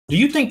Do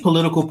you think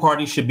political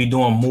parties should be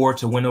doing more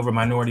to win over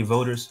minority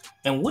voters?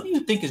 And what do you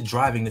think is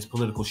driving this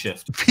political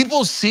shift?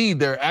 People see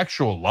their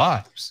actual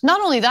lives. Not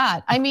only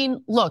that, I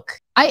mean,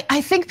 look, I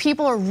think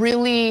people are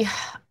really,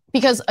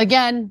 because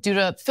again, due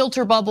to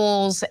filter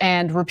bubbles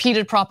and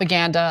repeated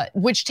propaganda,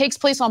 which takes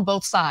place on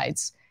both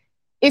sides,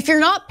 if you're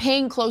not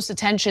paying close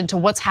attention to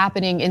what's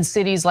happening in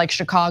cities like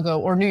Chicago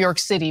or New York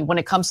City when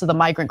it comes to the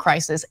migrant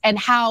crisis and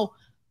how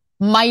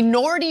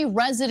minority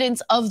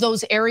residents of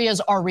those areas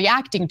are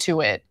reacting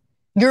to it,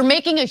 you're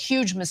making a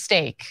huge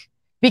mistake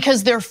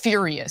because they're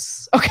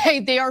furious,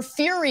 okay? They are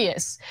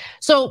furious.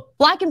 So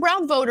Black and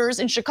brown voters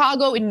in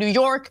Chicago, in New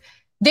York,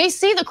 they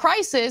see the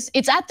crisis,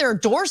 it's at their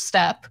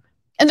doorstep,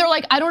 and they're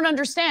like, I don't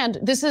understand.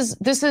 This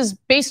is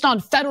based on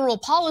federal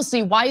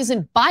policy. Why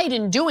isn't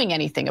Biden doing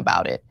anything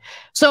about it?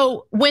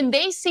 So when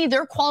they see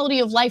their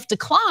quality of life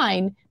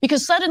decline,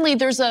 because suddenly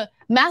there's a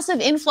massive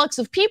influx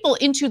of people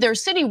into their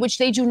city, which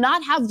they do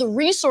not have the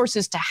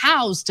resources to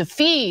house, to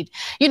feed,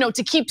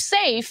 to keep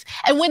safe.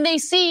 And when they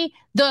see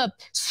the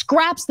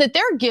scraps that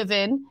they're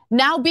given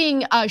now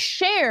being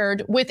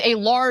shared with a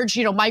large,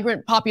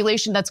 migrant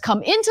population that's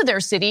come into their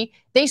city,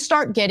 they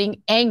start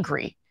getting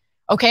angry.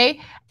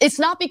 Okay, it's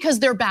not because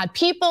they're bad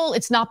people,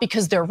 it's not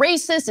because they're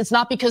racist, it's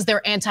not because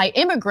they're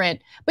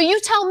anti-immigrant, but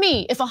you tell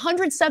me if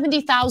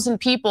 170,000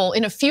 people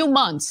in a few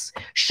months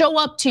show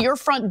up to your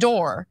front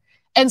door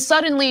and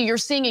suddenly you're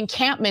seeing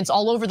encampments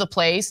all over the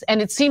place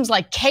and it seems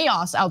like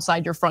chaos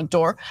outside your front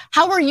door,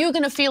 how are you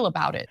gonna feel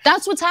about it?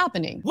 That's what's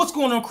happening. What's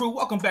going on, crew?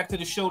 Welcome back to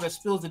the show that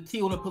spills the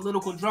tea on the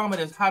political drama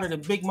that's hotter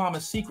than Big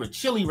Mama's secret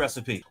chili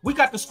recipe. We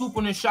got the scoop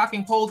on this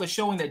shocking poll that's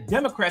showing that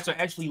Democrats are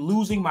actually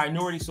losing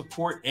minority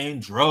support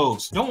in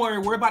droves. Don't worry,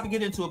 we're about to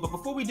get into it, but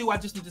before we do, I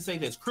just need to say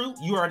this. Crew,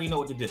 you already know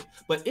what to do.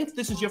 But if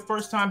this is your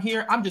first time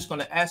here, I'm just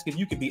gonna ask if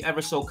you could be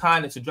ever so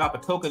kind as to drop a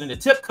token in the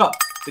tip cup,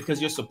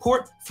 because your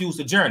support fuels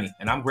the journey,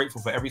 and I'm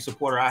grateful for every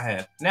supporter I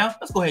have. Now,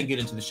 let's go ahead and get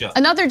into the show.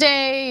 Another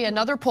day,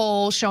 another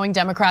poll showing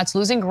Democrats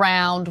losing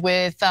ground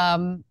with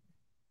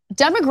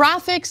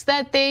demographics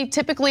that they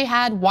typically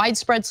had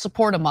widespread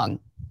support among.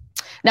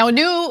 Now, a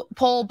new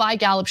poll by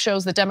Gallup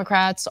shows that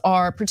Democrats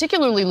are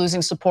particularly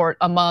losing support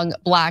among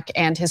Black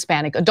and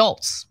Hispanic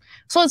adults.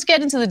 So let's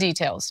get into the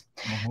details.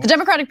 The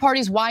Democratic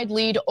Party's wide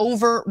lead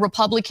over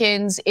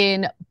Republicans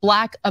in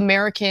Black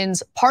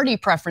Americans' party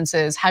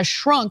preferences has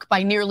shrunk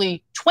by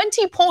nearly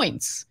 20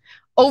 points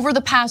over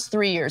the past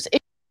 3 years.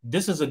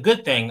 This is a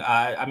good thing.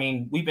 I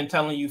mean, we've been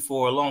telling you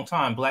for a long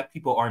time, Black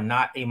people are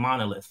not a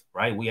monolith,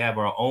 right? We have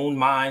our own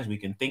minds. We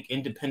can think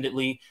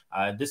independently.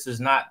 This is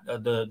not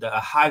the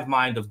hive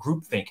mind of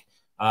groupthink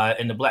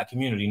in the Black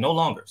community, no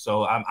longer.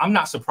 So I'm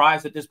not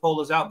surprised that this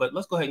poll is out, but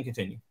let's go ahead and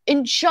continue.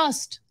 In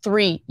just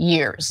 3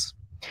 years.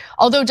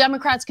 Although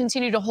Democrats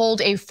continue to hold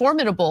a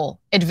formidable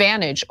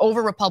advantage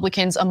over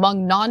Republicans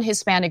among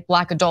non-Hispanic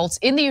Black adults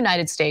in the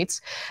United States,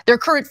 their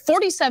current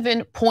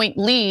 47-point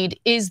lead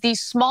is the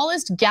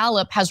smallest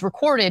Gallup has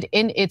recorded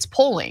in its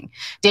polling,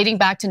 dating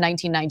back to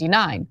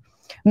 1999.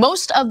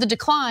 Most of the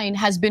decline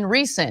has been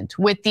recent,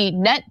 with the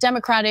net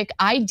Democratic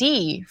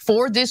ID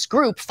for this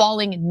group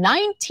falling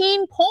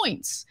 19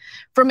 points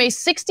from a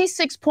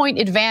 66-point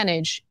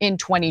advantage in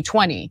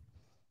 2020.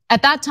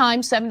 At that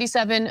time,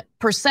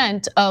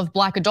 77% of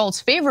Black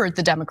adults favored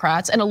the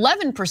Democrats and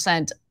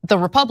 11% the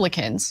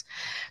Republicans.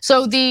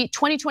 So the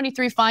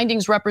 2023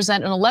 findings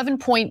represent an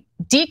 11-point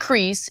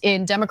decrease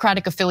in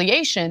Democratic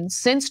affiliation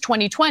since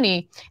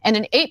 2020 and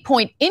an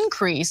 8-point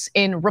increase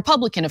in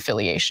Republican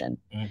affiliation.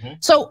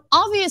 So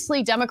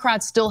obviously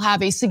Democrats still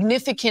have a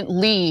significant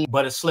lead.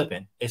 But it's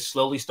slipping. It's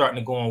slowly starting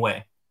to go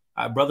away.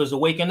 Brothers are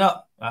waking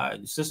up.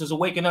 Sisters are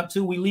waking up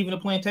too. We leaving the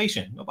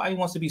plantation. Nobody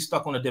wants to be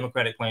stuck on a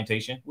Democratic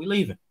plantation. We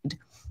leaving.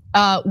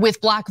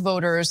 With Black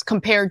voters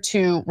compared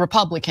to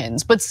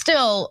Republicans, but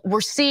still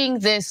we're seeing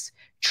this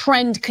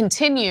trend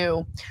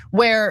continue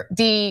where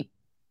the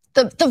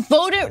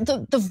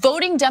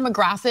voting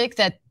demographic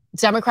that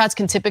Democrats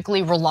can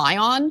typically rely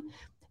on,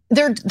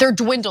 they're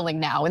dwindling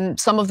now, and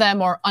some of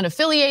them are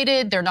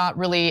unaffiliated. They're not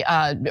really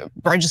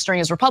registering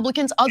as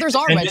Republicans. Others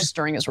are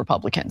registering as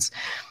Republicans.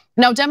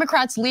 Now,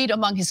 Democrats lead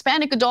among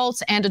Hispanic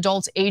adults and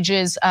adults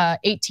ages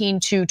 18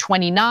 to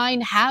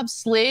 29 have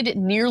slid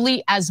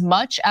nearly as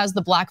much as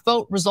the Black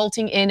vote,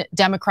 resulting in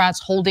Democrats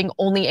holding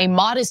only a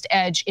modest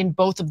edge in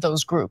both of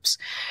those groups.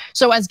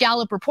 So as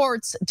Gallup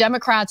reports,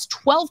 Democrats'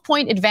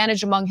 12-point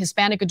advantage among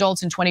Hispanic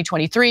adults in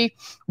 2023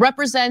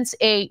 represents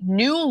a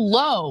new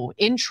low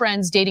in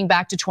trends dating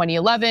back to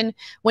 2011,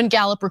 when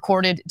Gallup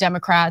recorded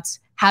Democrats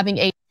having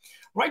a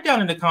Write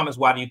down in the comments,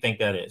 why do you think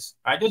that is?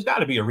 All right, there's got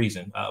to be a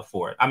reason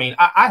for it. I mean,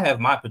 I have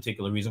my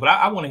particular reason, but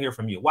I want to hear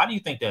from you. Why do you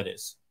think that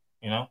is?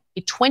 A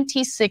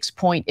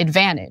 26-point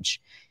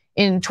advantage.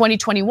 In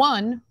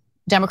 2021,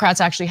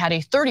 Democrats actually had a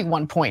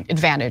 31-point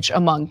advantage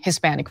among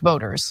Hispanic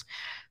voters.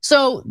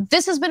 So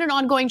this has been an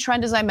ongoing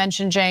trend, as I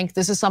mentioned, Cenk.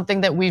 This is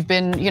something that we've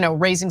been,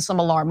 raising some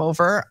alarm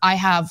over. I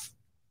have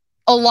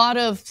a lot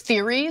of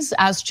theories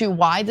as to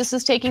why this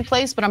is taking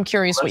place, but I'm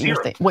curious what you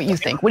think. What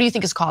do you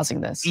think is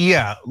causing this?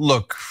 Yeah,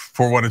 look,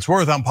 for what it's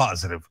worth, I'm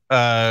positive.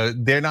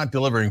 They're not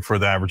delivering for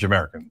the average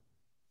American.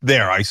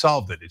 there, I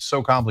solved it. It's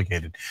so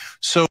complicated.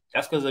 So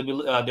that's because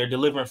they're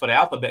delivering for the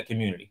alphabet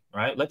community,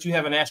 right? Let you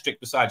have an asterisk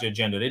beside your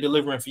agenda. They're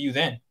delivering for you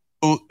then.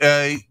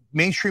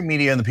 Mainstream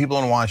media and the people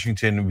in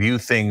Washington view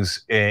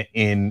things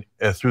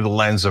through the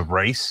lens of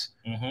race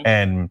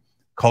and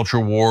culture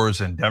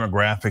wars and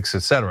demographics,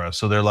 et cetera.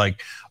 So they're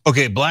like,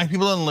 okay, black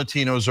people and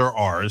Latinos are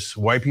ours,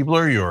 white people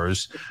are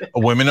yours,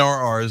 women are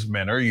ours,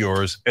 men are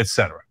yours, et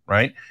cetera,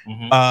 right?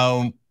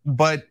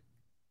 But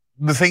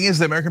the thing is,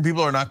 the American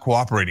people are not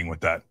cooperating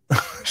with that.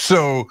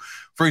 So,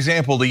 for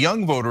example, the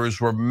young voters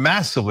were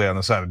massively on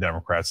the side of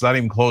Democrats, not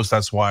even close.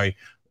 That's why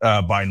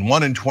Biden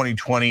won in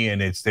 2020,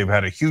 and they've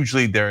had a huge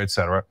lead there, et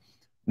cetera.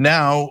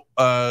 Now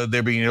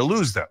they're beginning to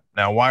lose them.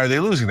 Now, why are they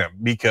losing them?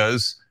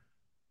 Because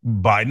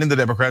Biden and the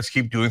Democrats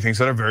keep doing things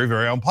that are very,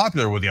 very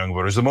unpopular with young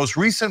voters. The most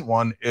recent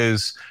one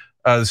is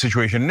the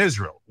situation in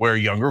Israel, where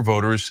younger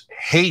voters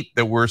hate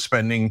that we're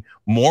spending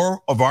more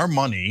of our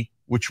money,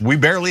 which we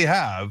barely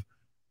have,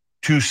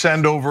 to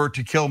send over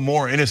to kill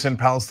more innocent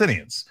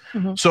Palestinians.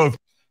 So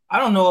I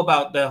don't know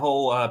about the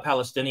whole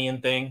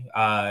Palestinian thing.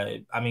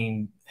 I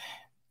mean,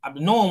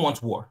 no one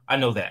wants war. I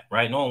know that,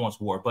 right? No one wants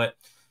war, but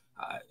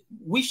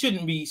we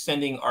shouldn't be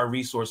sending our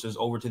resources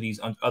over to these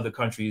other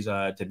countries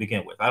to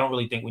begin with. I don't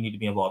really think we need to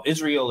be involved.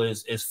 Israel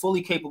is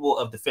fully capable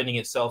of defending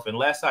itself. And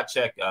last I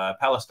checked,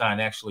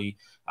 Palestine actually,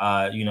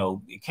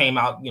 came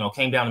down in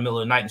the middle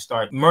of the night and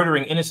started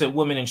murdering innocent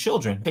women and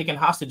children, taking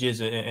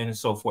hostages and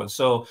so forth.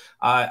 So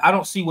I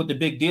don't see what the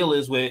big deal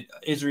is with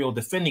Israel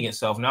defending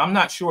itself. Now, I'm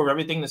not sure of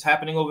everything that's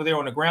happening over there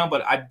on the ground,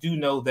 but I do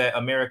know that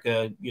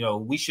America,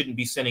 we shouldn't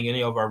be sending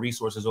any of our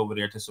resources over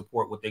there to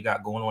support what they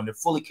got going on. They're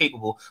fully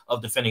capable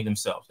of defending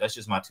themselves. That's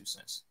just my 2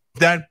 cents.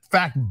 That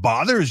fact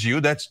bothers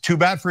you. That's too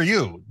bad for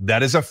you.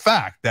 That is a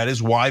fact. That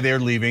is why they're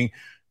leaving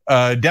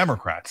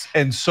Democrats.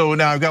 And so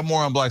now I've got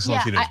more on blacks and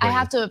Latinos. I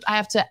have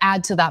to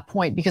add to that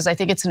point because I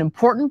think it's an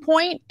important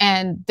point,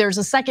 and there's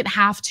a second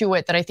half to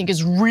it that I think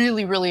is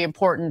really, really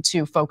important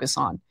to focus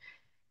on.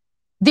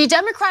 The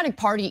Democratic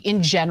Party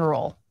in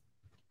general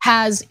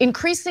has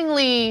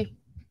increasingly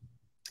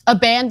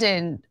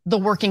abandoned the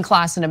working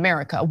class in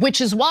America,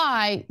 which is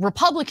why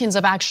Republicans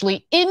have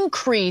actually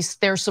increased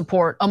their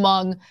support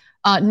among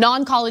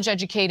non-college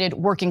educated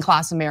working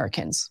class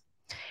Americans.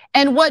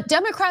 And what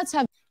Democrats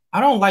have— I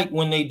don't like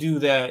when they do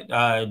that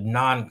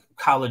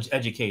non-college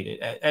educated.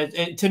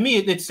 To me,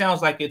 it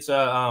sounds like it's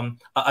a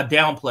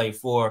downplay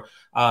for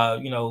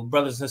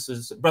brothers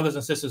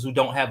and sisters who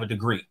don't have a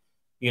degree.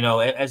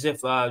 As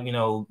if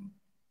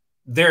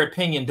their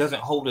opinion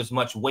doesn't hold as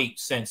much weight,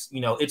 since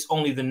it's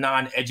only the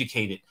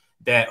non-educated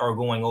that are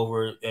going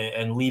over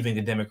and leaving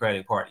the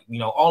Democratic Party.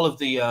 All of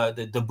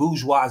the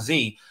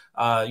bourgeoisie,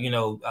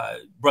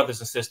 brothers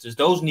and sisters,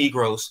 those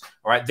Negroes,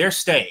 all right, they're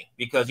staying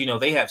because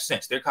they have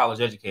sense. They're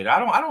college educated. I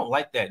don't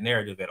like that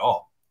narrative at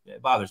all.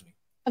 It bothers me.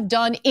 Have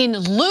done in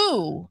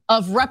lieu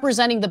of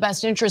representing the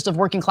best interest of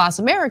working class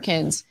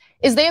Americans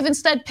is they have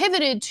instead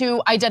pivoted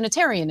to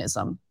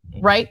identitarianism.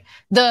 Right?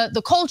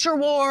 The culture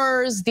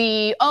wars,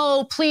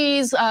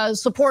 please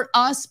support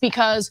us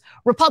because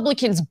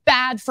Republicans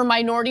bad for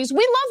minorities. We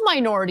love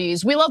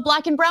minorities. We love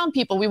black and brown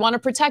people. We want to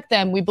protect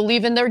them. We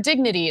believe in their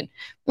dignity.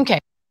 Okay.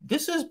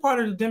 This is part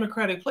of the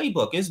Democratic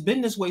playbook. It's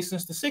been this way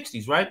since the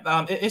 60s, right?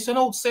 It's an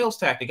old sales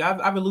tactic.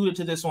 I've alluded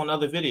to this on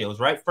other videos,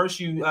 right? First,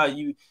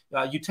 you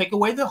take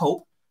away the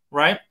hope,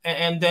 right?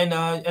 And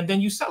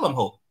then you sell them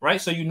hope, right?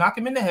 So you knock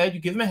them in the head, you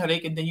give them a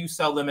headache, and then you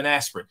sell them an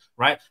aspirin,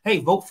 right? Hey,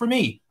 vote for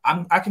me.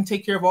 I can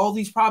take care of all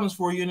these problems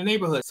for you in the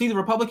neighborhood. See, the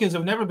Republicans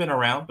have never been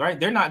around, right?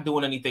 They're not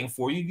doing anything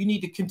for you. You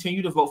need to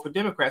continue to vote for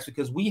Democrats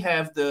because we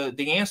have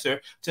the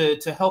answer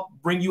to help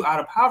bring you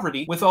out of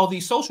poverty with all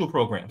these social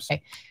programs.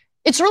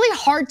 It's really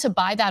hard to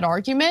buy that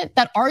argument.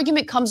 That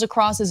argument comes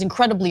across as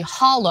incredibly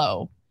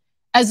hollow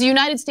as the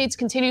United States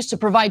continues to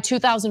provide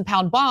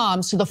 2,000-pound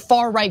bombs to the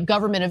far-right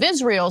government of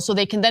Israel so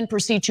they can then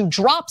proceed to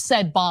drop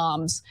said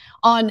bombs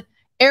on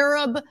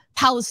Arab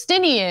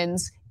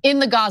Palestinians in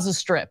the Gaza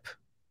Strip,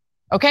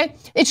 okay?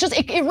 It's just,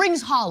 it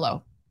rings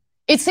hollow.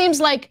 It seems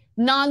like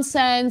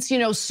nonsense,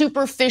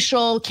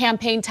 superficial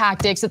campaign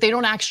tactics that they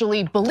don't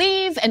actually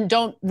believe and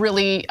don't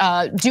really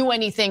do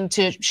anything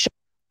to show.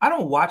 I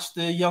don't watch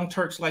the Young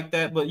Turks like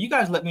that, but you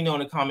guys let me know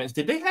in the comments.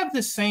 Did they have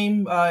the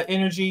same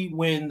energy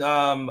when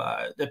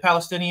the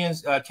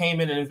Palestinians came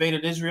in and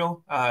invaded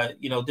Israel?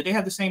 Did they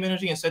have the same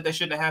energy and said that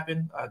shouldn't have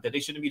happened, that they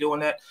shouldn't be doing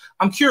that?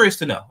 I'm curious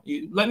to know.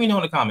 Let me know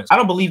in the comments. I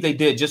don't believe they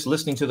did, just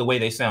listening to the way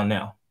they sound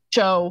now.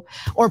 Show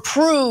or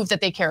prove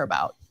that they care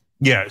about.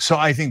 Yeah, so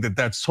I think that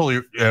that's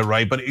totally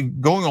right. But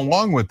going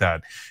along with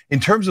that, in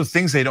terms of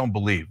things they don't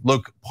believe,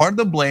 look, part of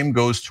the blame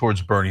goes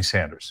towards Bernie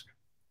Sanders.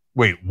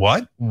 Wait,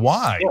 what?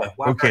 Why? Yeah,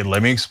 okay,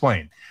 let me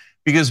explain.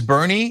 Because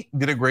Bernie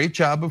did a great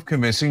job of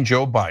convincing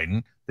Joe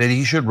Biden that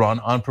he should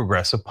run on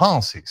progressive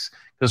policies,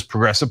 because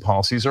progressive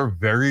policies are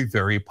very,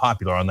 very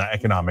popular on the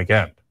economic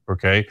end,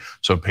 okay?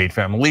 So paid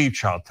family leave,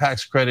 child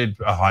tax credit,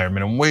 a higher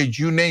minimum wage,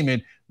 you name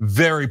it,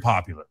 very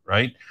popular,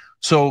 right?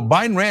 So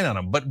Biden ran on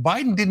him, but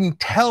Biden didn't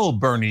tell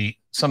Bernie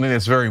something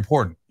that's very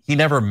important. He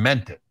never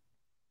meant it.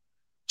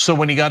 So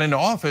when he got into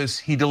office,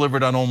 he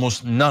delivered on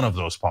almost none of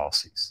those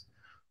policies.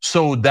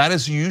 So that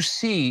is, you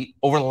see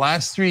over the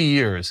last 3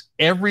 years,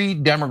 every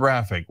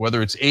demographic,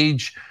 whether it's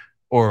age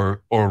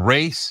or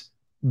race,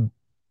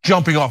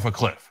 jumping off a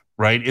cliff,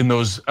 right? In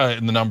the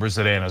numbers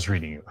that Anna's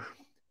reading you.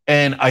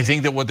 And I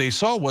think that what they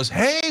saw was,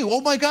 hey,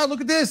 oh my God,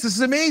 look at this. This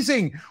is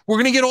amazing. We're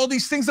gonna get all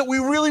these things that we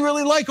really,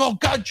 really like. Oh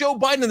God, Joe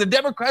Biden and the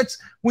Democrats,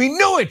 we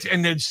knew it.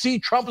 And then see,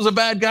 Trump is a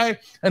bad guy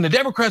and the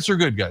Democrats are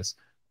good guys.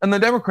 And the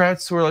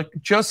Democrats were like,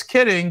 just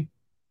kidding.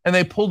 And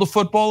they pulled the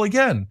football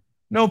again.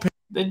 No.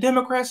 The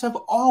Democrats have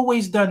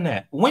always done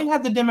that. When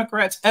have the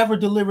Democrats ever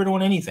delivered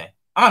on anything?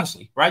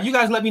 Honestly, right? You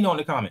guys let me know in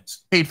the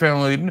comments. Paid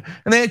family, and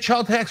they had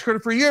child tax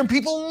credit for a year and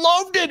people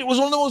loved it. It was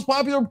one of the most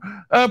popular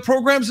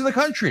programs in the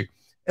country.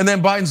 And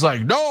then Biden's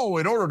like, no,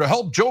 in order to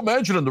help Joe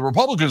Manchin and the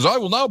Republicans, I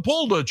will now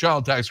pull the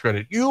child tax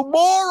credit. You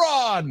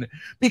moron!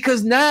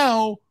 Because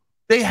now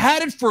they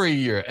had it for a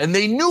year and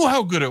they knew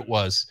how good it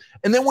was.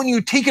 And then when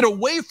you take it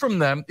away from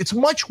them, it's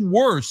much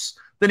worse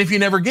than if you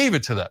never gave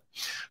it to them.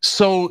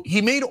 So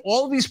he made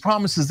all these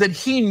promises that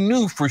he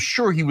knew for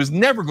sure he was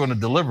never going to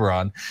deliver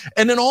on.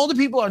 And then all the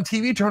people on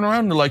TV turn around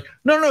and they're like,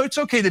 no, it's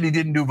okay that he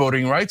didn't do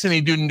voting rights and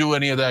he didn't do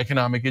any of the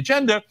economic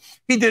agenda.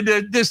 He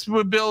did this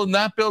bill and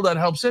that bill that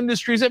helps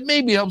industries, that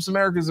maybe helps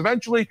Americans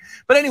eventually.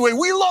 But anyway,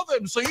 we love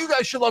him, so you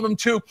guys should love him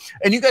too.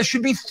 And you guys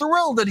should be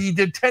thrilled that he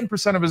did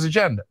 10% of his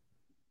agenda.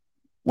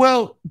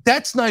 Well,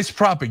 that's nice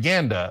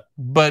propaganda,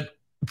 but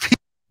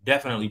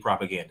definitely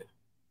propaganda.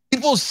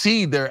 People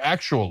see their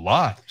actual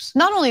lives.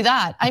 Not only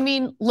that, I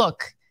mean,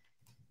 look,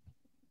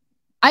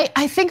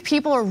 I think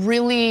people are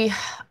really,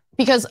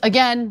 because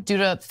again, due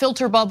to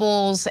filter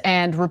bubbles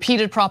and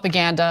repeated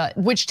propaganda,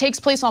 which takes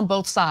place on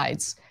both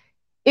sides,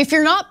 if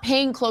you're not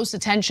paying close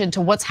attention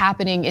to what's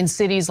happening in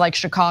cities like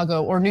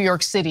Chicago or New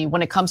York City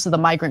when it comes to the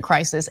migrant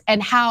crisis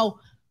and how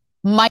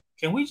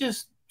Can we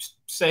just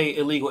say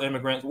illegal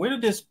immigrants? Where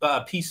did this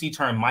PC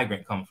term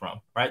migrant come from,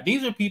 right?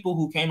 These are people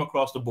who came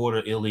across the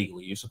border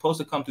illegally. You're supposed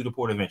to come through the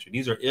port of entry.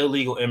 These are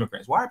illegal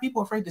immigrants. Why are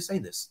people afraid to say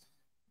this?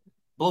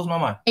 Blows my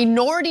mind.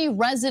 Minority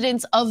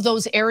residents of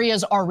those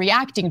areas are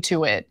reacting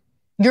to it.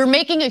 You're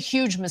making a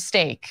huge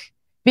mistake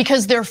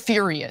because they're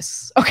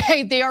furious,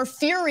 okay? They are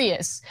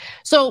furious.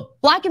 So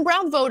black and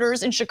brown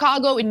voters in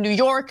Chicago, in New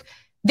York,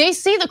 they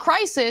see the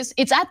crisis,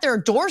 it's at their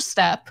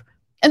doorstep.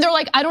 And they're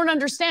like, I don't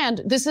understand.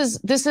 This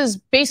is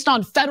based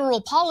on federal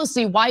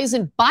policy. Why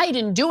isn't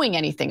Biden doing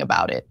anything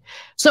about it?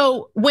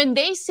 So when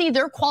they see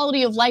their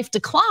quality of life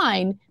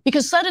decline,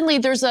 because suddenly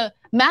there's a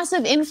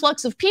massive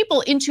influx of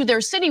people into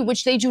their city,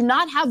 which they do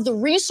not have the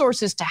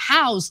resources to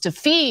house, to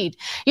feed,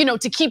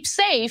 to keep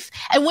safe.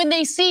 And when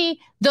they see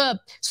the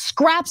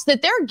scraps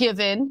that they're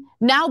given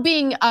now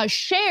being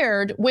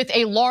shared with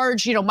a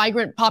large,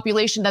 migrant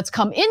population that's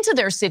come into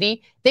their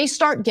city, they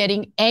start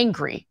getting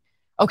angry.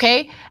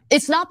 Okay,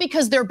 it's not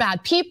because they're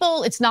bad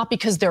people, it's not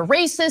because they're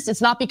racist,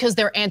 it's not because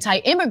they're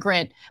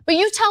anti-immigrant, but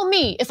you tell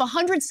me if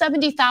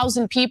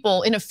 170,000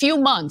 people in a few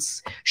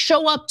months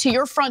show up to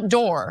your front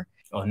door.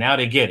 Oh, now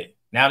they get it,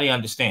 now they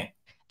understand.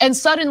 And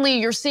suddenly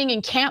you're seeing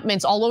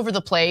encampments all over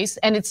the place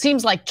and it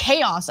seems like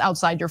chaos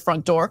outside your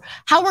front door.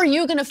 How are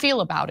you gonna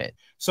feel about it?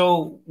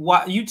 So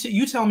why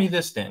you tell me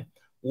this then,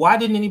 why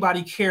didn't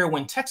anybody care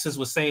when Texas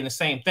was saying the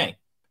same thing?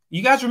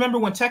 You guys remember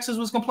when Texas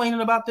was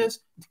complaining about this?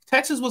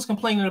 Texas was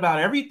complaining about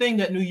everything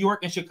that New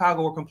York and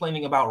Chicago are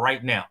complaining about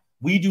right now.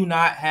 We do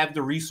not have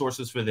the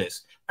resources for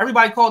this.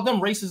 Everybody called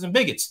them racists and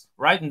bigots,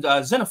 right? And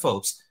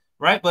xenophobes,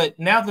 right? But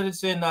now that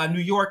it's in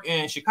New York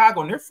and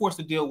Chicago and they're forced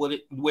to deal with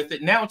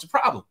it, now it's a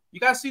problem.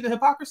 You guys see the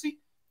hypocrisy?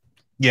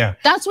 Yeah.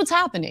 That's what's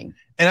happening.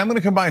 And I'm gonna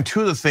combine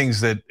two of the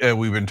things that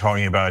we've been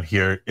talking about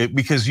here,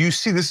 because you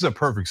see this is a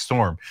perfect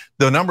storm.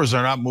 The numbers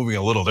are not moving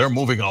a little, they're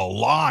moving a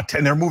lot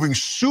and they're moving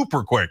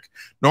super quick.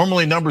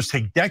 Normally numbers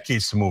take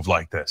decades to move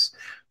like this.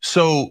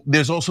 So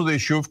there's also the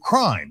issue of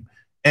crime.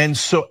 And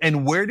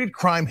where did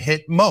crime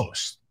hit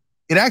most?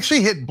 It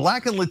actually hit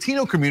Black and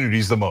Latino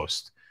communities the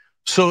most.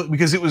 So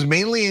because it was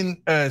mainly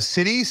in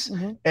cities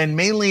and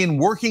mainly in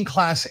working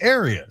class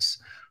areas.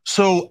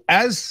 So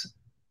as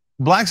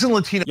Blacks and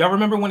Latinos. Y'all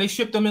remember when they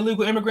shipped them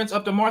illegal immigrants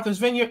up to Martha's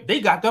Vineyard?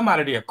 They got them out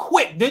of there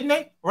quick, didn't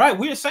they? Right,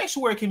 we're a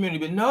sanctuary community,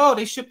 but no,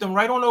 they shipped them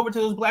right on over to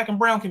those Black and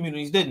brown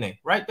communities, didn't they?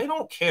 Right, they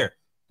don't care.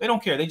 They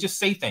don't care, they just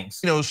say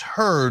things.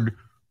 Heard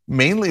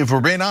mainly, if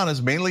we're being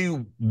honest, mainly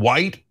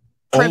white,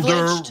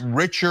 older,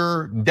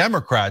 richer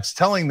Democrats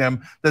telling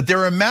them that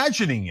they're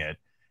imagining it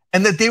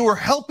and that they were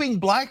helping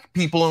Black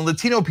people and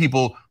Latino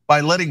people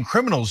by letting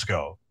criminals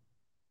go.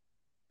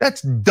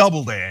 That's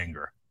double the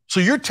anger. So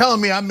you're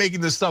telling me I'm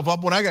making this stuff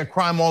up when I got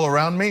crime all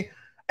around me?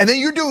 And then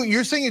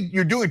you're saying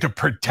you're doing it to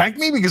protect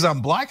me because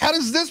I'm Black? How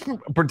does this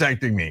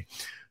protecting me?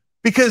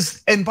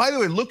 Because, and by the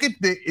way, look at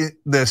the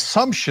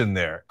assumption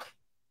there.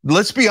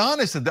 Let's be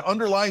honest, that the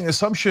underlying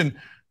assumption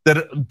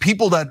that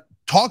people that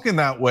talk in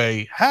that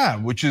way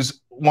have, which is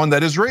one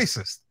that is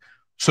racist.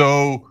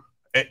 So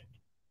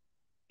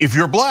if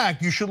you're Black,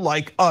 you should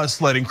like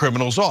us letting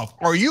criminals off.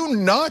 Are you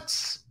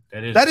nuts?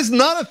 That is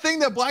not a thing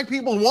that Black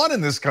people want in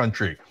this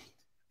country.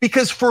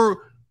 Because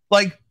for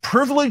Like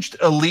privileged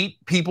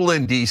elite people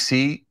in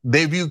DC,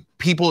 they view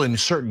people in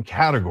certain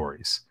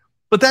categories.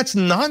 But that's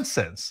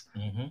nonsense.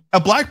 A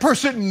black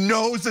person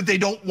knows that they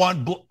don't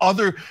want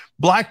other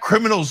black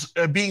criminals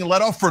being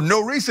let off for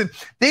no reason.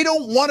 They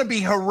don't want to be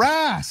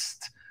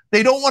harassed.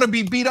 They don't want to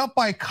be beat up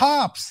by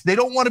cops. They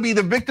don't want to be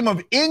the victim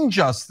of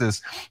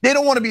injustice. They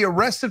don't want to be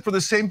arrested for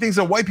the same things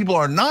that white people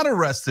are not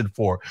arrested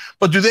for.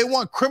 But do they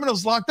want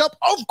criminals locked up?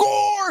 Of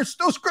course,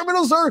 those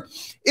criminals are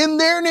in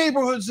their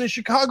neighborhoods in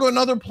Chicago and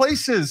other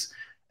places.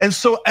 And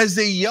so as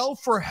they yell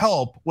for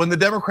help, when the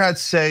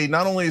Democrats say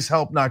not only is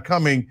help not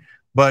coming,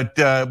 but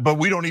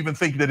we don't even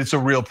think that it's a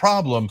real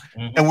problem,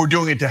 and we're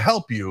doing it to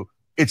help you,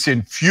 it's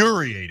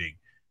infuriating.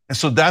 And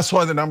so that's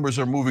why the numbers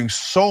are moving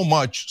so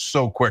much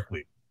so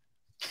quickly.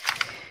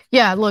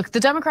 Yeah, look, the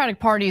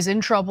Democratic Party is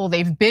in trouble.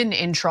 They've been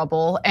in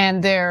trouble,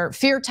 and their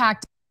fear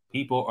tactics.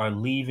 People are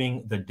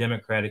leaving the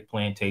Democratic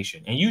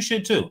plantation, and you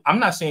should too. I'm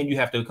not saying you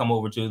have to come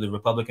over to the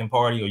Republican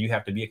Party or you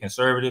have to be a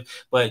conservative,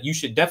 but you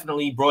should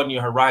definitely broaden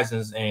your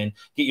horizons and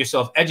get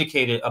yourself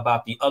educated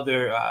about the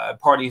other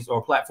parties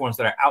or platforms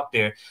that are out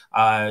there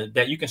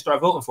that you can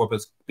start voting for,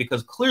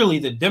 because clearly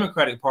the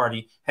Democratic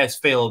Party has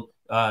failed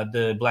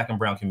the black and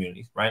brown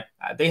communities, right?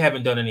 They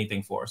haven't done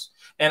anything for us.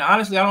 And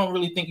honestly, I don't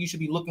really think you should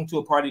be looking to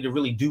a party to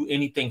really do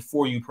anything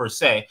for you per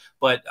se.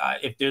 But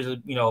if there's a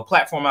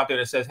platform out there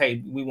that says,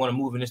 hey, we want to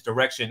move in this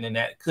direction, and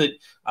that could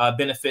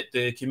benefit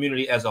the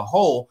community as a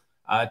whole,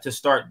 to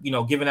start,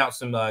 giving out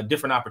some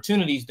different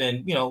opportunities,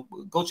 then,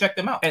 go check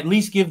them out. At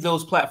least give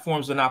those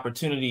platforms an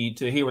opportunity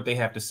to hear what they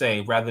have to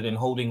say, rather than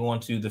holding on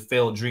to the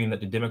failed dream that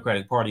the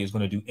Democratic Party is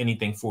going to do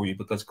anything for you,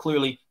 because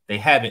clearly they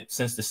haven't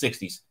since the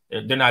 60s.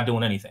 They're not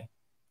doing anything.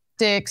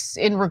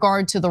 In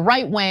regard to the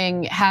right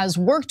wing has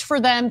worked for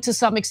them to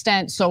some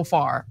extent so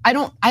far. I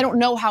don't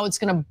know how it's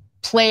going to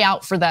play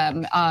out for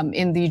them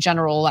in the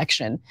general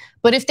election.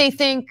 But if they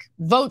think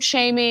vote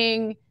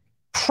shaming,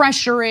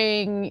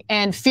 pressuring,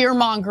 and fear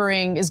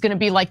mongering is going to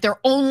be like their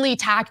only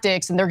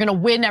tactics, and they're going to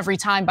win every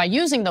time by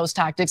using those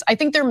tactics, I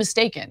think they're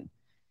mistaken.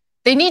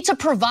 They need to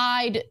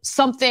provide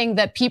something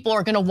that people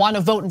are going to want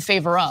to vote in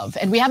favor of,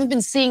 and we haven't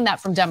been seeing that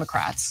from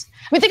Democrats.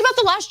 I mean, think about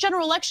the last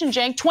general election,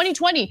 Cenk,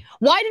 2020.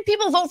 Why did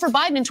people vote for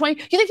Biden in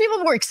 2020? You think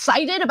people were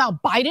excited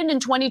about Biden in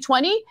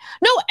 2020?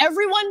 No,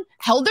 everyone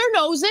held their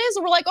noses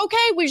and were like,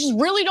 okay, we just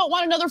really don't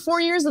want another 4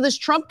 years of this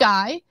Trump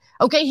guy.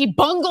 Okay, he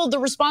bungled the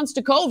response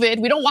to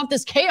COVID. We don't want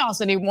this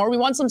chaos anymore. We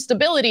want some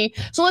stability.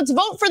 So let's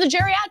vote for the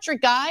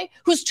geriatric guy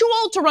who's too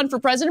old to run for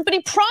president, but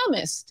he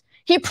promised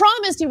he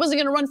wasn't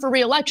going to run for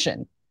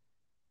re-election.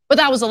 But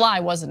that was a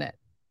lie, wasn't it?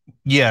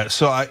 Yeah,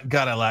 so I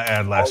gotta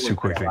add last two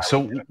quick things.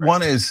 So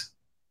one is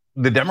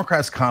the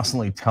Democrats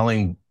constantly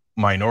telling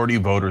minority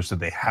voters that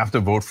they have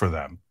to vote for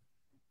them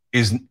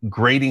is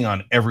grating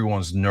on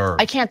everyone's nerves.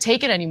 I can't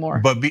take it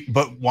anymore. But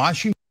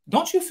Washington.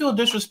 Don't you feel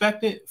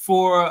disrespected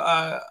for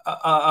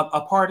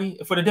a party,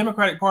 for the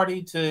Democratic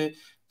Party, to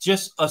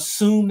just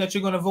assume that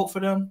you're going to vote for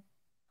them?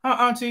 Huh,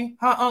 Auntie?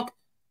 Huh, Unc?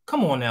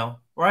 Come on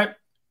now, right?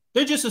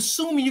 They're just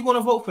assuming you're going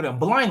to vote for them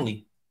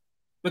blindly.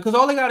 Because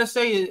all they got to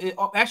say is,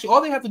 actually, all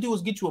they have to do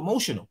is get you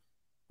emotional,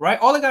 right?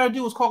 All they got to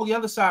do is call the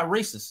other side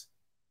racist,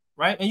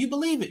 right? And you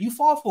believe it, you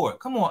fall for it.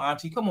 Come on,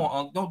 Auntie, come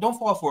on, Unc, don't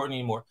fall for it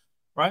anymore,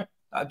 right?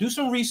 Do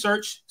some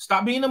research,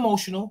 stop being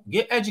emotional,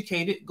 get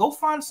educated, go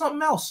find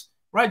something else,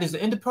 right? There's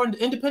the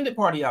independent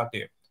party out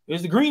there.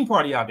 There's the Green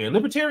Party out there,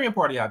 Libertarian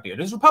Party out there.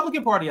 There's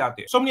Republican Party out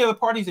there. So many other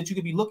parties that you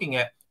could be looking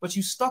at, but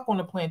you stuck on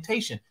the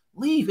plantation.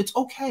 Leave, it's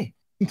okay.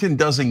 Washington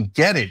doesn't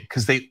get it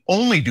because they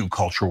only do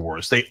culture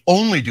wars. They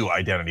only do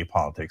identity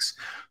politics.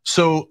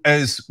 So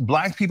as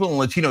black people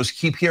and Latinos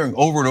keep hearing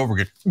over and over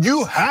again,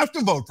 you have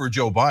to vote for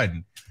Joe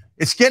Biden.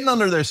 It's getting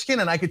under their skin.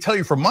 And I can tell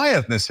you from my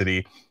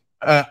ethnicity,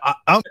 yeah,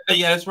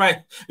 that's right.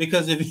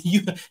 Because if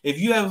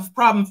you have a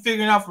problem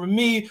figuring out for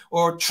me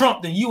or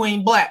Trump, then you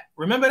ain't black.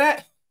 Remember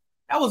that?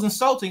 That was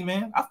insulting,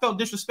 man. I felt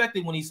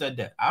disrespected when he said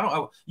that.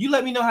 You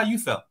let me know how you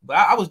felt, but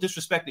I was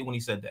disrespected when he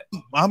said that.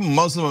 I'm a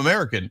Muslim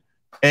American.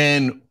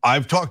 And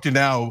I've talked to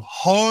now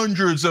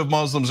hundreds of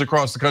Muslims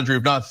across the country,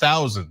 if not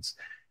thousands.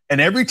 And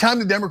every time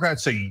the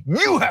Democrats say,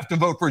 you have to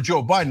vote for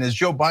Joe Biden, as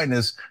Joe Biden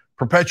is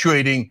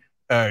perpetuating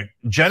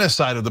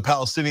genocide of the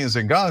Palestinians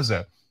in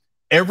Gaza,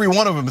 every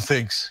one of them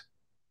thinks,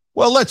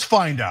 well, let's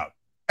find out.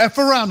 F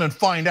around and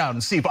find out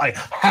and see if I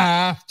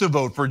have to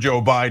vote for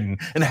Joe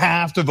Biden and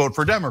have to vote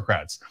for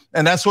Democrats.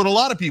 And that's what a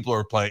lot of people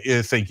are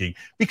thinking,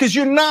 because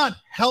you're not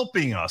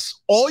helping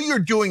us. All you're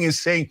doing is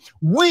saying,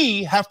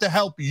 we have to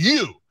help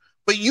you.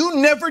 But you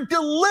never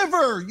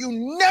deliver,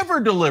 you never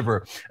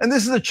deliver. And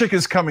this is the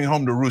chickens coming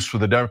home to roost for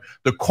the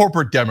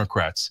corporate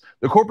Democrats.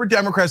 The corporate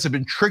Democrats have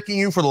been tricking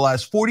you for the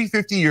last 40,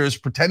 50 years,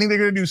 pretending they're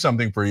gonna do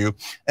something for you.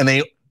 And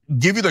they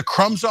give you the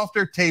crumbs off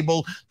their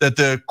table that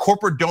the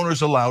corporate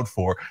donors allowed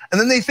for. And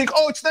then they think,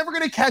 oh, it's never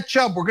gonna catch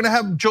up. We're gonna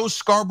have Joe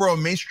Scarborough,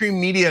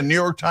 mainstream media, and New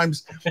York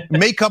Times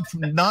make up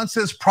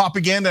nonsense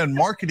propaganda and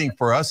marketing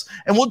for us.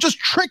 And we'll just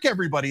trick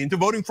everybody into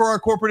voting for our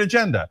corporate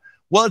agenda.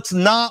 Well, it's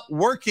not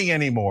working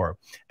anymore.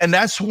 And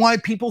that's why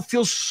people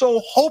feel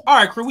so hopeful. All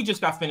right, crew, we just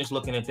got finished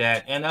looking at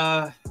that. And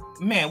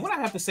Man, what I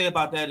have to say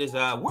about that is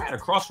we're at a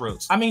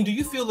crossroads. I mean, do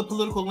you feel the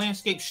political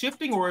landscape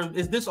shifting, or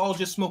is this all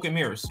just smoke and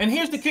mirrors? And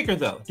here's the kicker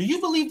though. Do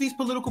you believe these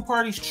political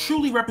parties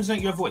truly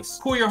represent your voice?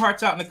 Pour your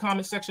hearts out in the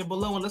comment section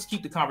below and let's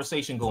keep the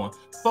conversation going.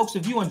 Folks,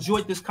 if you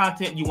enjoyed this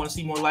content and you want to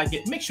see more like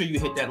it, make sure you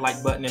hit that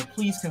like button and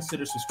please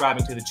consider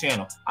subscribing to the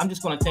channel. I'm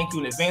just going to thank you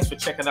in advance for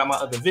checking out my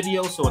other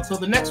videos. So until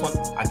the next one,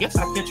 I guess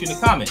I'll catch you in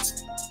the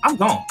comments. I'm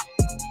gone.